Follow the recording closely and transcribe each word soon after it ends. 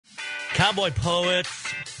Cowboy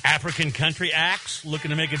poets, African country acts looking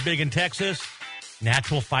to make it big in Texas.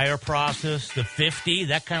 Natural fire process, the 50,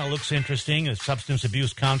 that kind of looks interesting. Substance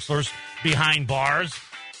abuse counselors behind bars,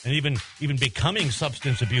 and even becoming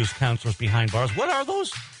substance abuse counselors behind bars. What are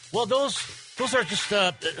those? Well, those are just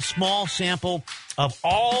a small sample of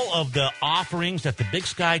all of the offerings at the Big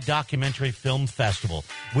Sky Documentary Film Festival,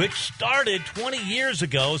 which started 20 years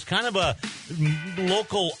ago as kind of a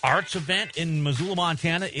local arts event in Missoula,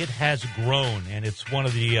 Montana. It has grown, and it's one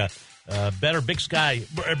of the better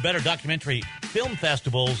documentary film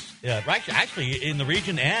festivals, actually in the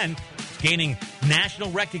region, and it's gaining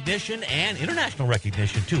national recognition and international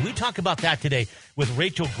recognition, too. We talk about that today with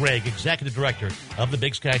Rachel Gregg, Executive Director of the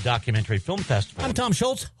Big Sky Documentary Film Festival. I'm Tom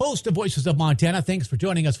Schultz, host of Voices of Montana. Thanks for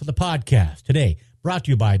joining us for the podcast today, brought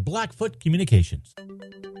to you by Blackfoot Communications.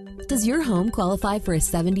 Does your home qualify for a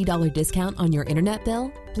 $70 discount on your internet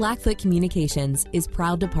bill? Blackfoot Communications is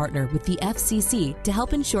proud to partner with the FCC to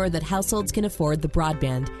help ensure that households can afford the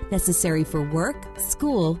broadband necessary for work,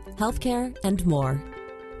 school, healthcare, and more.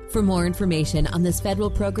 For more information on this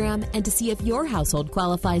federal program and to see if your household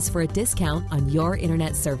qualifies for a discount on your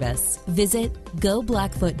internet service, visit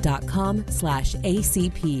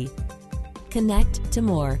goblackfoot.com/ACP. Connect to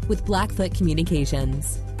more with Blackfoot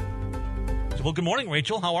Communications. Well, good morning,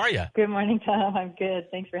 Rachel. How are you? Good morning, Tom. I'm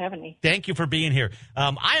good. Thanks for having me. Thank you for being here.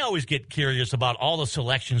 I always get curious about all the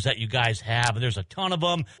selections that you guys have. There's a ton of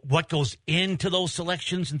them, what goes into those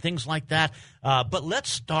selections and things like that. But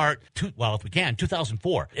let's start, if we can,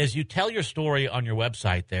 2004. As you tell your story on your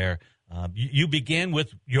website there, you begin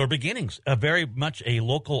with your beginnings, very much a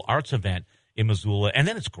local arts event in Missoula, and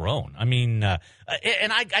then it's grown. I mean,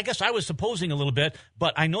 and I guess I was supposing a little bit,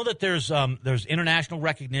 but I know that there's international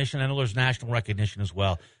recognition. I know there's national recognition as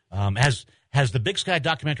well. Has the Big Sky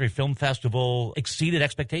Documentary Film Festival exceeded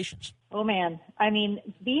expectations? Oh, man. I mean,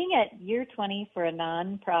 being at year 20 for a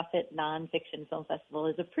nonprofit, nonfiction film festival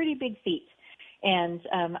is a pretty big feat. And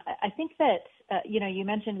I think that, you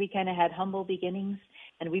mentioned we kind of had humble beginnings,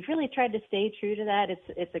 and we've really tried to stay true to that.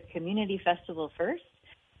 It's a community festival first.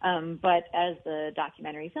 But as the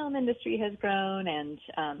documentary film industry has grown and,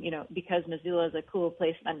 because Missoula is a cool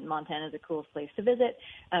place and Montana is a cool place to visit,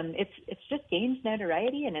 it's just gained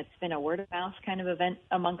notoriety, and it's been a word-of-mouth kind of event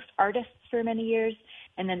amongst artists for many years.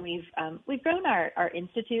 And then we've grown our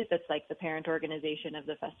institute, that's like the parent organization of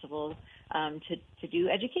the festival, to do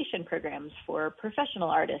education programs for professional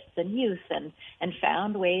artists and youth, and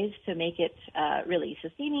found ways to make it really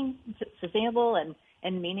sustainable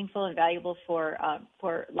and meaningful and valuable for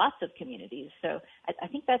lots of communities. So I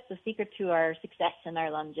think that's the secret to our success and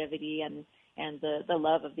our longevity and the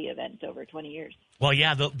love of the event over 20 years. Well,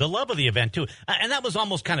 yeah, the love of the event, too. And that was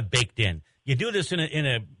almost kind of baked in. You do this in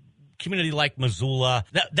a community like Missoula.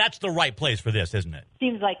 That's the right place for this, isn't it?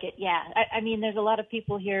 Seems like it, yeah. I mean, there's a lot of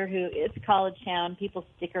people here who, it's a college town. People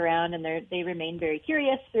stick around, and they remain very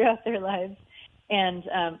curious throughout their lives. And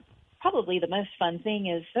probably the most fun thing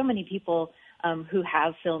is so many people who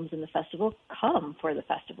have films in the festival come for the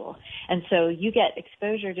festival. And so you get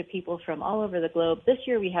exposure to people from all over the globe. This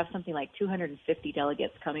year we have something like 250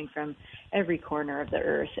 delegates coming from every corner of the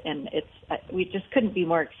earth. And we just couldn't be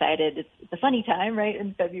more excited. It's a funny time, right,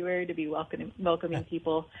 in February to be welcoming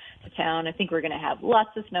people to town. I think we're going to have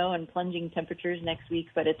lots of snow and plunging temperatures next week,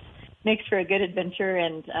 but it makes for a good adventure.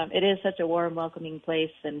 And it is such a warm, welcoming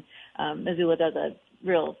place. And Missoula does a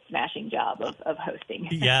real smashing job of hosting.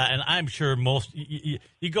 Yeah, and I'm sure most you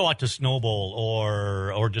go out to Snowball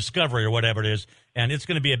or Discovery or whatever it is, and it's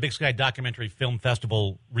going to be a Big Sky Documentary Film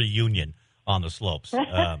Festival reunion on the slopes.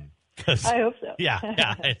 I hope so. Yeah,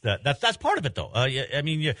 that's part of it, though. I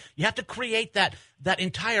mean, you have to create that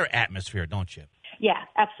entire atmosphere, don't you? Yeah,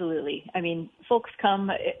 absolutely. I mean, folks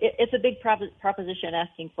come. It's a big proposition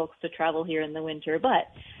asking folks to travel here in the winter,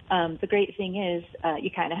 but the great thing is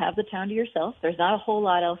you kind of have the town to yourself. There's not a whole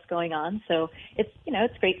lot else going on, so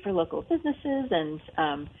it's great for local businesses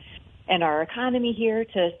and our economy here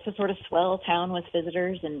to sort of swell town with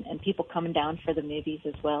visitors and people coming down for the movies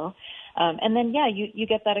as well. And then, you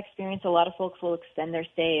get that experience. A lot of folks will extend their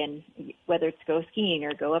stay, and whether it's go skiing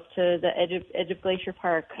or go up to the edge of Glacier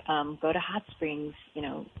Park, go to Hot Springs,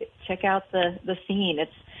 check out the scene.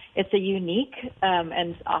 It's a unique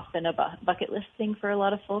and often a bucket list thing for a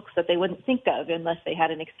lot of folks that they wouldn't think of unless they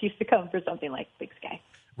had an excuse to come for something like Big Sky.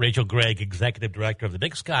 Rachel Gregg, Executive Director of the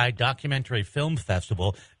Big Sky Documentary Film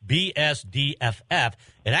Festival, BSDFF.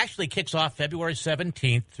 It actually kicks off February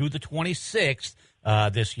 17th through the 26th.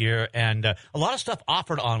 This year, and a lot of stuff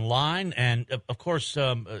offered online, and of course,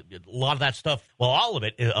 a lot of that stuff, all of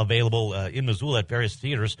it is available in Missoula at various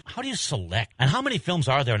theaters. How do you select, and how many films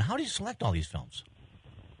are there, and how do you select all these films?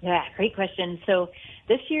 Yeah, great question. So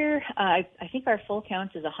this year, I think our full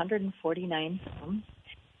count is 149 films.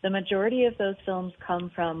 The majority of those films come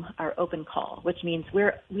from our open call, which means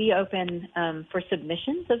we open for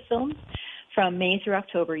submissions of films from May through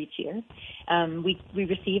October each year. We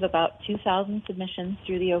receive about 2,000 submissions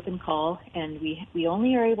through the open call, and we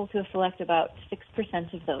only are able to select about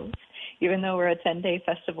 6% of those. Even though we're a 10-day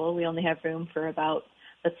festival, we only have room for about,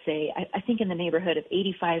 let's say, I think in the neighborhood of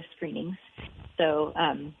 85 screenings. So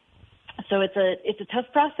it's a tough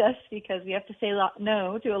process because we have to say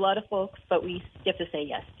no to a lot of folks, but we get to say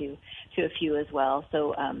yes to a few as well.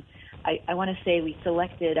 So I want to say we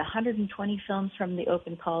selected 120 films from the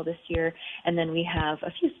open call this year, and then we have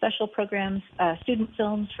a few special programs, student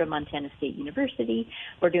films from Montana State University.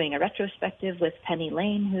 We're doing a retrospective with Penny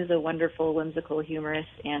Lane, who's a wonderful, whimsical humorist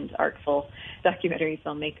and artful documentary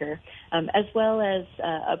filmmaker, as well as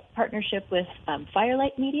a partnership with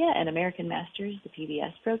Firelight Media and American Masters, the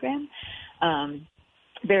PBS program.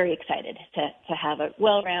 Very excited to have a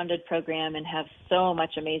well-rounded program and have so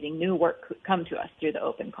much amazing new work come to us through the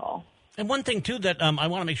open call. And one thing, too, that I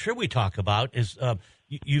want to make sure we talk about is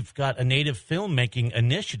you've got a native filmmaking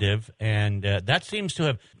initiative, and that seems to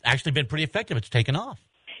have actually been pretty effective. It's taken off.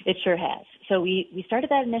 It sure has. So we started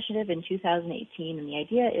that initiative in 2018, and the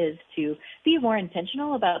idea is to be more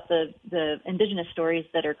intentional about the Indigenous stories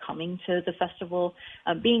that are coming to the festival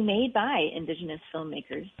being made by Indigenous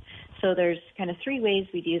filmmakers. So there's kind of three ways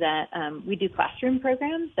we do that. We do classroom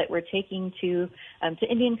programs that we're taking to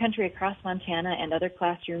Indian country across Montana and other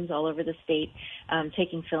classrooms all over the state,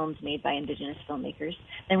 taking films made by Indigenous filmmakers.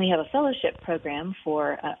 Then we have a fellowship program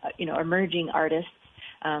for emerging artists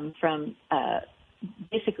from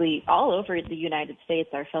basically all over the United States.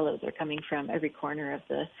 Our fellows are coming from every corner of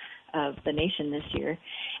the nation this year.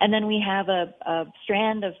 And then we have a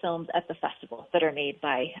strand of films at the festival that are made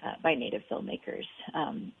by Native filmmakers.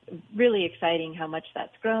 Really exciting how much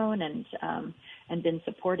that's grown and been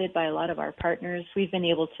supported by a lot of our partners. We've been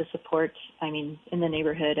able to support, in the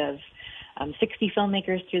neighborhood of 60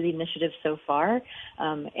 filmmakers through the initiative so far.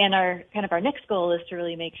 And our next goal is to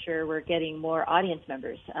really make sure we're getting more audience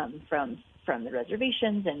members from the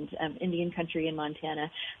reservations and Indian country in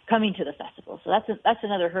Montana coming to the festival. So that's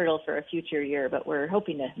another hurdle for a future year, but we're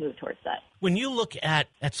hoping to move towards that. When you look at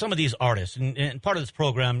some of these artists, and part of this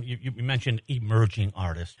program, you mentioned emerging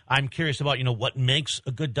artists. I'm curious about, what makes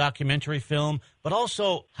a good documentary film, but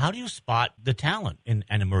also how do you spot the talent in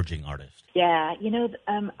an emerging artist? Yeah,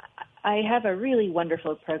 I have a really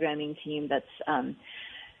wonderful programming team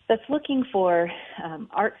that's looking for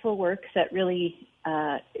artful work that really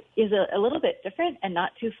is a little bit different and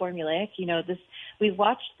not too formulaic. We've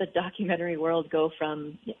watched the documentary world go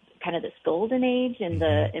from kind of this golden age in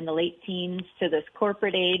the late teens to this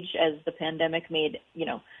corporate age as the pandemic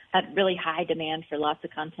had really high demand for lots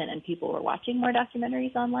of content and people were watching more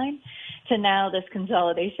documentaries online, to now this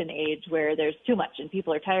consolidation age where there's too much and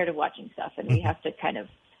people are tired of watching stuff and we have to kind of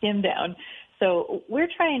skim down. So we're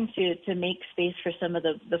trying to make space for some of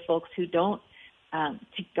the folks who don't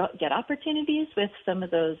get opportunities with some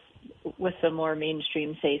of those, with some more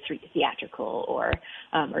mainstream, say, theatrical or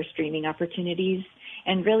streaming opportunities,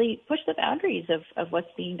 and really push the boundaries of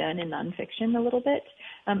what's being done in nonfiction a little bit,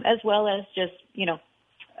 as well as just,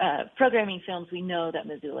 programming films we know that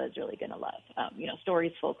Missoula is really going to love.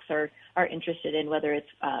 Stories folks are interested in, whether it's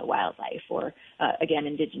wildlife or, again,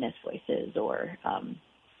 Indigenous voices or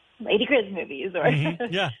Lady Grizz movies or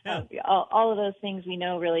all of those things we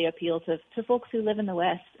know really appeal to folks who live in the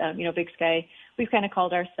West. Big Sky, we've kind of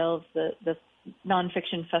called ourselves the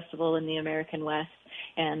nonfiction festival in the American West,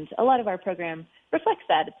 and a lot of our program reflects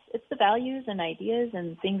that. It's the values and ideas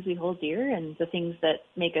and things we hold dear and the things that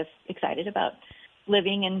make us excited about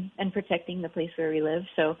living and protecting the place where we live.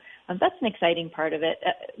 So that's an exciting part of it.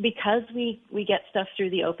 Because we get stuff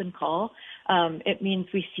through the open call, it means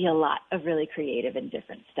we see a lot of really creative and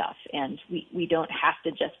different stuff. And we don't have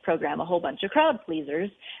to just program a whole bunch of crowd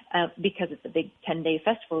pleasers because it's a big 10-day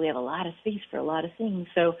festival. We have a lot of space for a lot of things.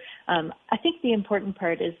 So I think the important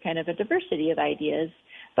part is kind of a diversity of ideas,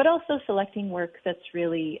 but also selecting work that's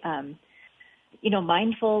really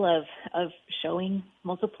mindful of showing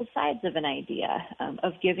multiple sides of an idea,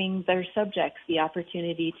 of giving their subjects the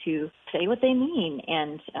opportunity to say what they mean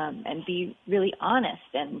and be really honest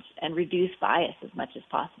and reduce bias as much as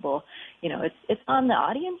possible. It's on the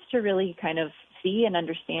audience to really kind of see and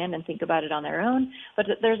understand and think about it on their own, but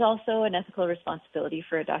there's also an ethical responsibility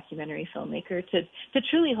for a documentary filmmaker to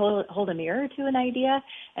truly hold a mirror to an idea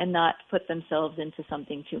and not put themselves into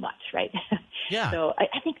something too much, right? Yeah. So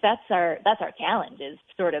I think that's our challenge, is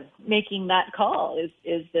sort of making that call.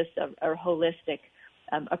 Is this a holistic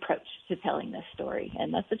approach to telling this story,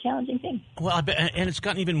 and that's a challenging thing. Well, and it's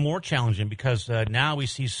gotten even more challenging because now we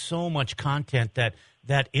see so much content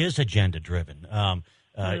that is agenda-driven.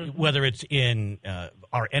 Whether it's in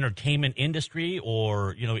our entertainment industry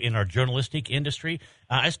or, in our journalistic industry.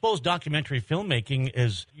 I suppose documentary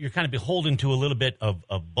filmmaking you're kind of beholden to a little bit of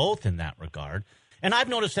both in that regard. And I've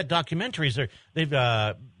noticed that documentaries,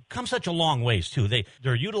 they've come such a long ways, too.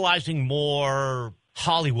 They're utilizing more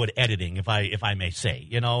Hollywood editing, if I may say,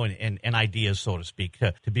 and ideas, so to speak,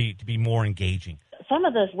 to be more engaging. Some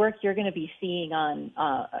of the work you're going to be seeing on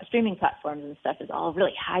streaming platforms and stuff is all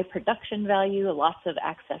really high production value, lots of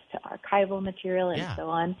access to archival material and so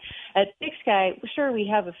on. At Big Sky, sure, we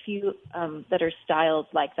have a few that are styled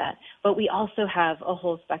like that, but we also have a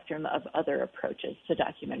whole spectrum of other approaches to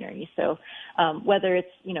documentary. So whether it's,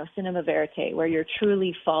 cinema verite, where you're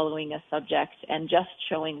truly following a subject and just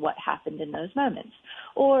showing what happened in those moments,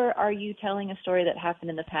 or are you telling a story that happened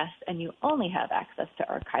in the past and you only have access to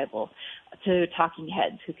archival, to talking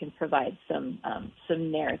heads who can provide some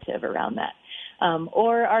narrative around that?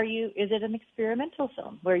 Or is it an experimental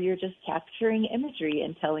film where you're just capturing imagery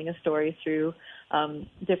and telling a story through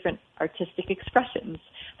different artistic expressions?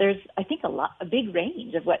 There's, I think, a big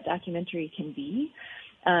range of what documentary can be.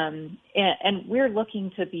 And we're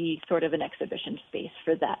looking to be sort of an exhibition space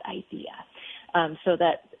for that idea, so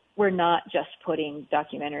that we're not just putting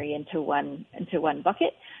documentary into one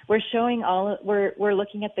bucket. We're showing we're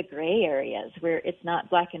looking at the gray areas where it's not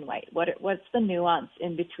black and white. What's the nuance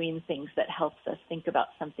in between things that helps us think about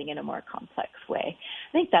something in a more complex way?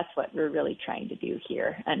 I think that's what we're really trying to do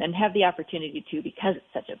here, and have the opportunity to, because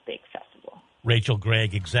it's such a big festival. Rachel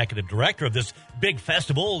Gregg, Executive Director of this big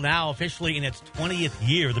festival, now officially in its 20th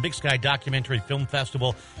year, the Big Sky Documentary Film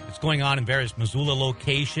Festival. It's going on in various Missoula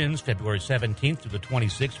locations, February 17th through the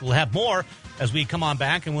 26th. We'll have more as we come on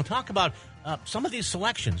back, and we'll talk about some of these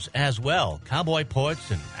selections as well. Cowboy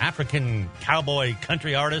poets and African cowboy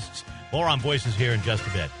country artists. More on Voices here in just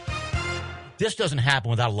a bit. This doesn't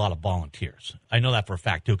happen without a lot of volunteers. I know that for a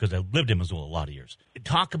fact, too, because I lived in Missoula a lot of years.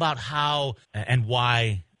 Talk about how and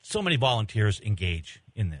why so many volunteers engage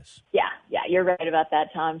in this. Yeah, you're right about that,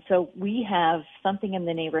 Tom. So we have something in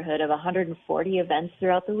the neighborhood of 140 events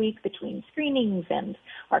throughout the week, between screenings and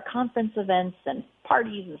our conference events and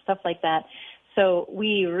parties and stuff like that. So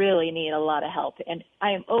we really need a lot of help. And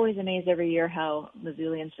I am always amazed every year how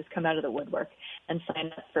Missoulians just come out of the woodwork and sign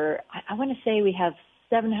up for, I want to say we have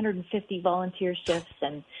 750 volunteer shifts,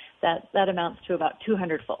 and that amounts to about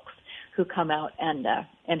 200 folks who come out and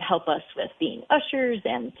help us with being ushers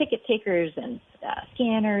and ticket takers and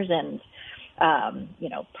scanners and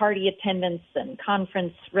party attendance and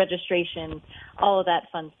conference registration, all of that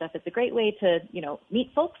fun stuff. It's a great way to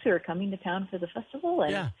meet folks who are coming to town for the festival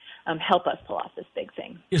and help us pull off this big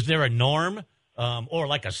thing. Is there a Norm or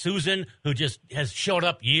like a Susan who just has showed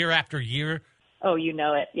up year after year? Oh, you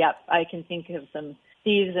know it. Yep, I can think of some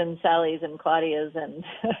Steves and Sallys and Claudias and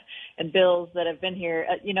and Bills that have been here.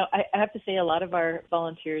 I have to say a lot of our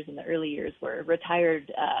volunteers in the early years were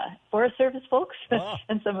retired Forest Service folks,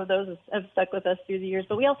 and some of those have stuck with us through the years.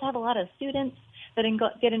 But we also have a lot of students that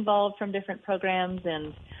get involved from different programs,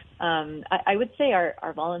 and I would say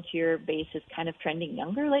our volunteer base is kind of trending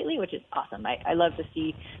younger lately, which is awesome. I love to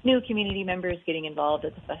see new community members getting involved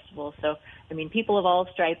at the festival. So, people of all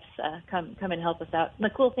stripes come and help us out. And the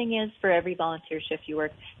cool thing is, for every volunteer shift you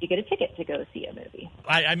work, you get a ticket to go see a movie.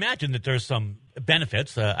 I imagine that there's some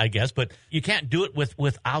benefits, I guess, but you can't do it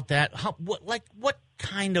without that. What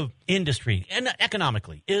kind of industry, and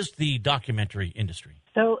economically, is the documentary industry?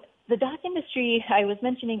 So the doc industry, I was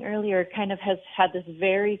mentioning earlier, kind of has had this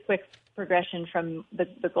very quick progression from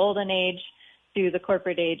the golden age to the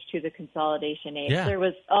corporate age to the consolidation age. Yeah. There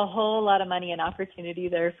was a whole lot of money and opportunity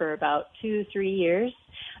there for about 2-3 years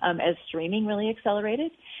as streaming really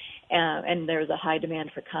accelerated, and there was a high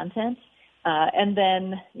demand for content. And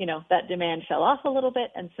then, that demand fell off a little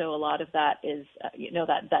bit, and so a lot of that is,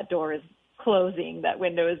 that door is closing, that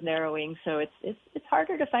window is narrowing, so it's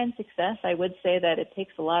harder to find success. I would say that it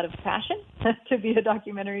takes a lot of passion to be a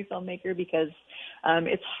documentary filmmaker, because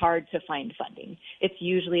it's hard to find funding. It's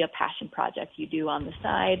usually a passion project you do on the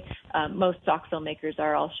side. Most doc filmmakers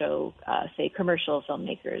are also, say, commercial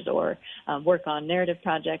filmmakers, or work on narrative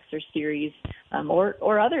projects or series,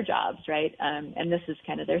 or other jobs, right? And this is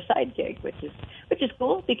kind of their side gig, which is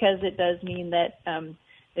cool, because it does mean that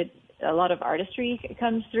a lot of artistry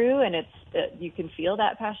comes through, and you can feel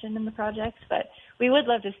that passion in the projects. But we would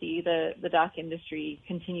love to see the doc industry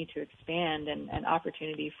continue to expand, and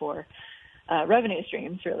opportunity for revenue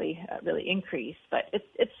streams really increase. But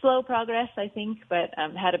it's slow progress, I think, but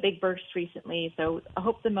had a big burst recently, so I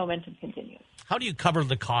hope the momentum continues. How do you cover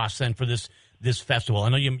the costs then for this festival? I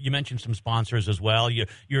know you mentioned some sponsors as well.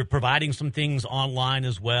 You're providing some things online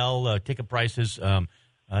as well, ticket prices.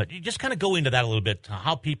 You just kind of go into that a little bit,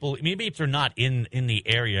 how people, maybe if they're not in the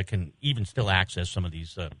area, can even still access some of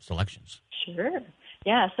these selections. Sure.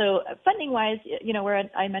 Yeah, so funding-wise,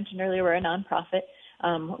 I mentioned earlier, we're a nonprofit.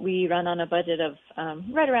 We run on a budget of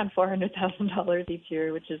right around $400,000 each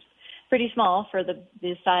year, which is pretty small for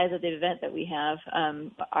the size of the event that we have.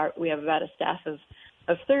 We have about a staff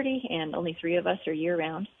of 30, and only 3 of us are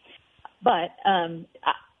year-round. But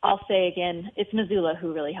I'll say again, it's Missoula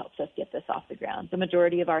who really helps us get this off the ground. The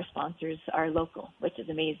majority of our sponsors are local, which is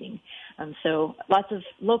amazing. So lots of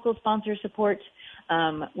local sponsor support.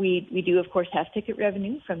 We do, of course, have ticket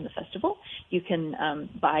revenue from the festival. You can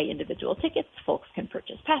buy individual tickets. Folks can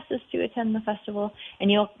purchase passes to attend the festival. And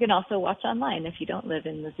you can also watch online if you don't live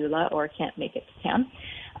in Missoula or can't make it to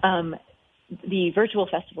town. The virtual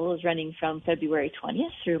festival is running from February 20th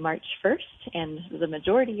through March 1st, and the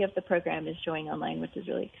majority of the program is showing online, which is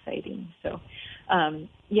really exciting. So,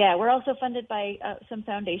 we're also funded by some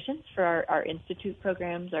foundations for our institute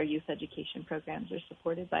programs. Our youth education programs are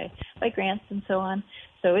supported by grants and so on.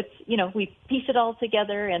 So it's, we piece it all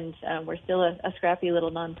together, and we're still a scrappy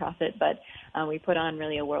little nonprofit, but we put on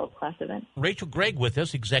really a world-class event. Rachel Gregg with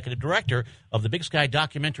us, Executive Director of the Big Sky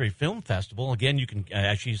Documentary Film Festival. Again, you can,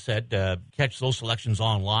 as she said, catch those selections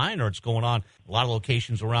online, or it's going on a lot of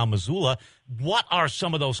locations around Missoula. What are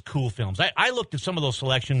some of those cool films? I looked at some of those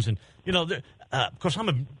selections, and, of course, I'm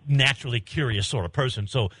a naturally curious sort of person,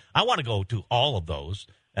 so I want to go to all of those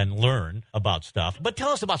and learn about stuff. But tell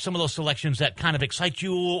us about some of those selections that kind of excite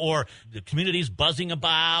you or the community's buzzing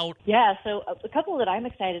about. Yeah, so a couple that I'm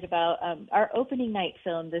excited about. Our opening night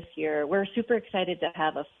film this year, we're super excited to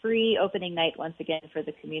have a free opening night once again for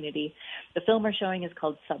the community. The film we're showing is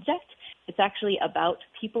called Subject. It's actually about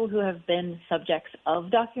people who have been subjects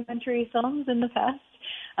of documentary films in the past.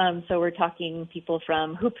 So we're talking people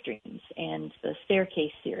from Hoop Dreams and the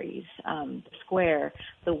Staircase series, The Square,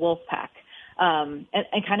 The Wolf Pack. And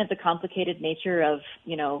kind of the complicated nature of,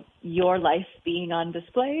 your life being on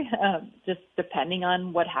display, just depending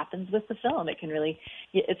on what happens with the film.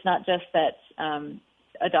 It's not just that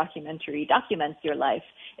a documentary documents your life,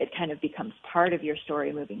 it kind of becomes part of your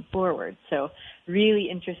story moving forward. So really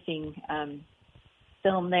interesting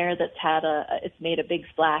film there that's it's made a big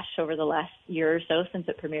splash over the last year or so since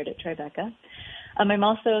it premiered at Tribeca. I'm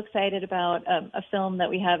also excited about a film that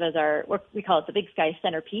we have as we call it the Big Sky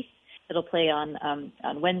Centerpiece. It'll play on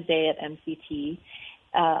Wednesday at MCT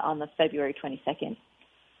on the February 22nd.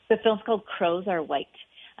 The film's called Crows Are White.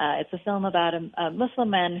 It's a film about a Muslim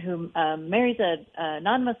man who marries a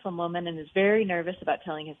non-Muslim woman and is very nervous about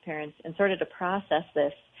telling his parents. And sort of to process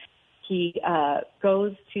this, he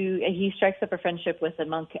strikes up a friendship with a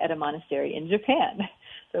monk at a monastery in Japan.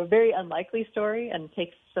 So a very unlikely story and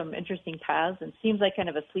takes some interesting paths and seems like kind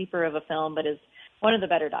of a sleeper of a film, but is one of the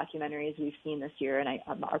better documentaries we've seen this year, and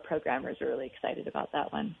our programmers are really excited about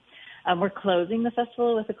that one. We're closing the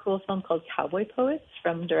festival with a cool film called Cowboy Poets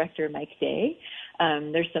from director Mike Day.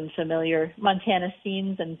 There's some familiar Montana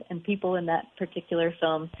scenes and people in that particular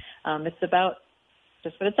film. It's about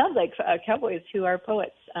just what it sounds like, cowboys who are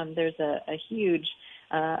poets. There's a huge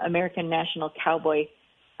American National Cowboy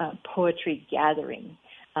poetry gathering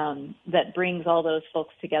that brings all those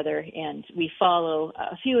folks together, and we follow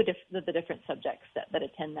a few of the different subjects that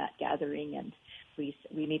attend that gathering, and we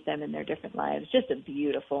meet them in their different lives. Just a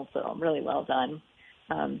beautiful film, really well done.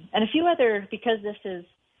 And a few other, because this is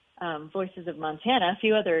Voices of Montana, a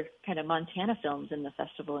few other kind of Montana films in the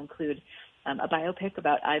festival include a biopic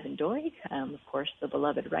about Ivan Doig, of course, the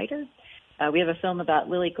beloved writer. We have a film about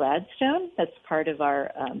Lily Gladstone that's part of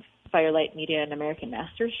our Firelight Media and American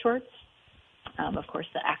Masters shorts. Of course,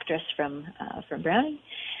 the actress from Browning.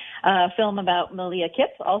 A film about Malia Kipp,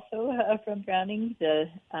 also from Browning,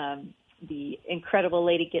 the incredible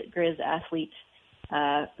Lady Grizz athlete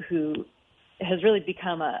who has really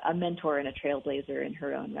become a mentor and a trailblazer in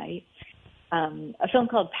her own right. A film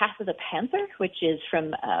called Path of the Panther, which is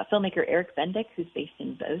from filmmaker Eric Bendick, who's based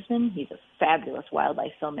in Bozeman. He's a fabulous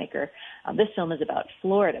wildlife filmmaker. This film is about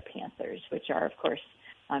Florida panthers, which are, of course,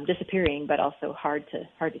 disappearing, but also hard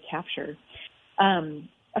to capture.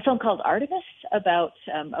 A film called Artemis about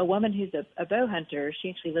a woman who's a bow hunter. She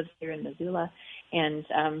actually lives here in Missoula, and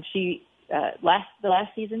the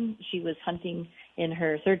last season she was hunting in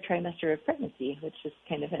her third trimester of pregnancy, which is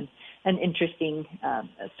kind of an interesting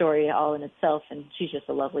story all in itself. And she's just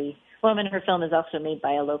a lovely woman. Her film is also made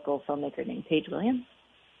by a local filmmaker named Paige Williams.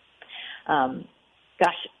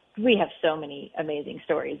 Gosh, we have so many amazing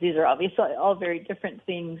stories. These are obviously all very different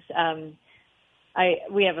things.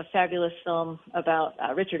 We have a fabulous film about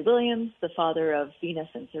Richard Williams, the father of Venus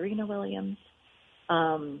and Serena Williams.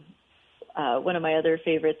 One of my other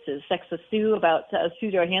favorites is Sex with Sue, about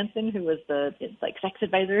Sue Johansson, who was the sex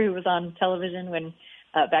advisor who was on television when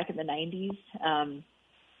back in the 90s.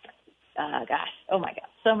 Oh my God,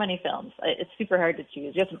 so many films. It's super hard to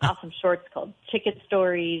choose. We have some awesome shorts called Ticket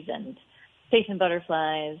Stories and Chasing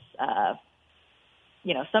Butterflies.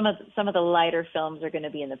 Some of the lighter films are going to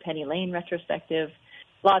be in the Penny Lane retrospective.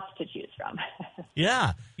 Lots to choose from.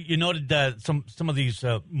 Yeah. You noted some of these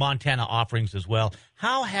Montana offerings as well.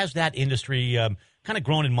 How has that industry kind of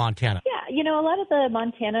grown in Montana? Yeah, a lot of the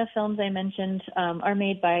Montana films I mentioned are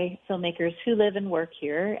made by filmmakers who live and work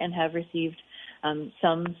here and have received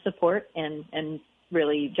some support and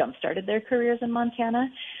really jump-started their careers in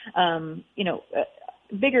Montana.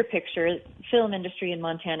 Bigger picture, film industry in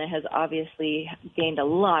Montana has obviously gained a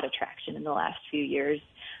lot of traction in the last few years.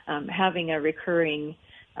 Having a recurring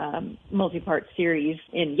multi-part series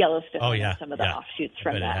in Yellowstone and some of the offshoots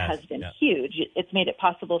from that has been huge. It's made it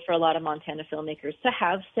possible for a lot of Montana filmmakers to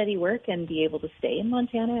have steady work and be able to stay in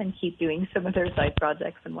Montana and keep doing some of their side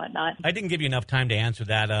projects and whatnot. I didn't give you enough time to answer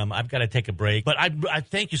that. I've got to take a break. But I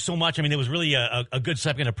thank you so much. I mean, it was really a good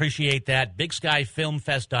segment. Appreciate that.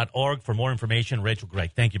 BigSkyFilmFest.org for more information. Rachel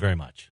Gregg, thank you very much.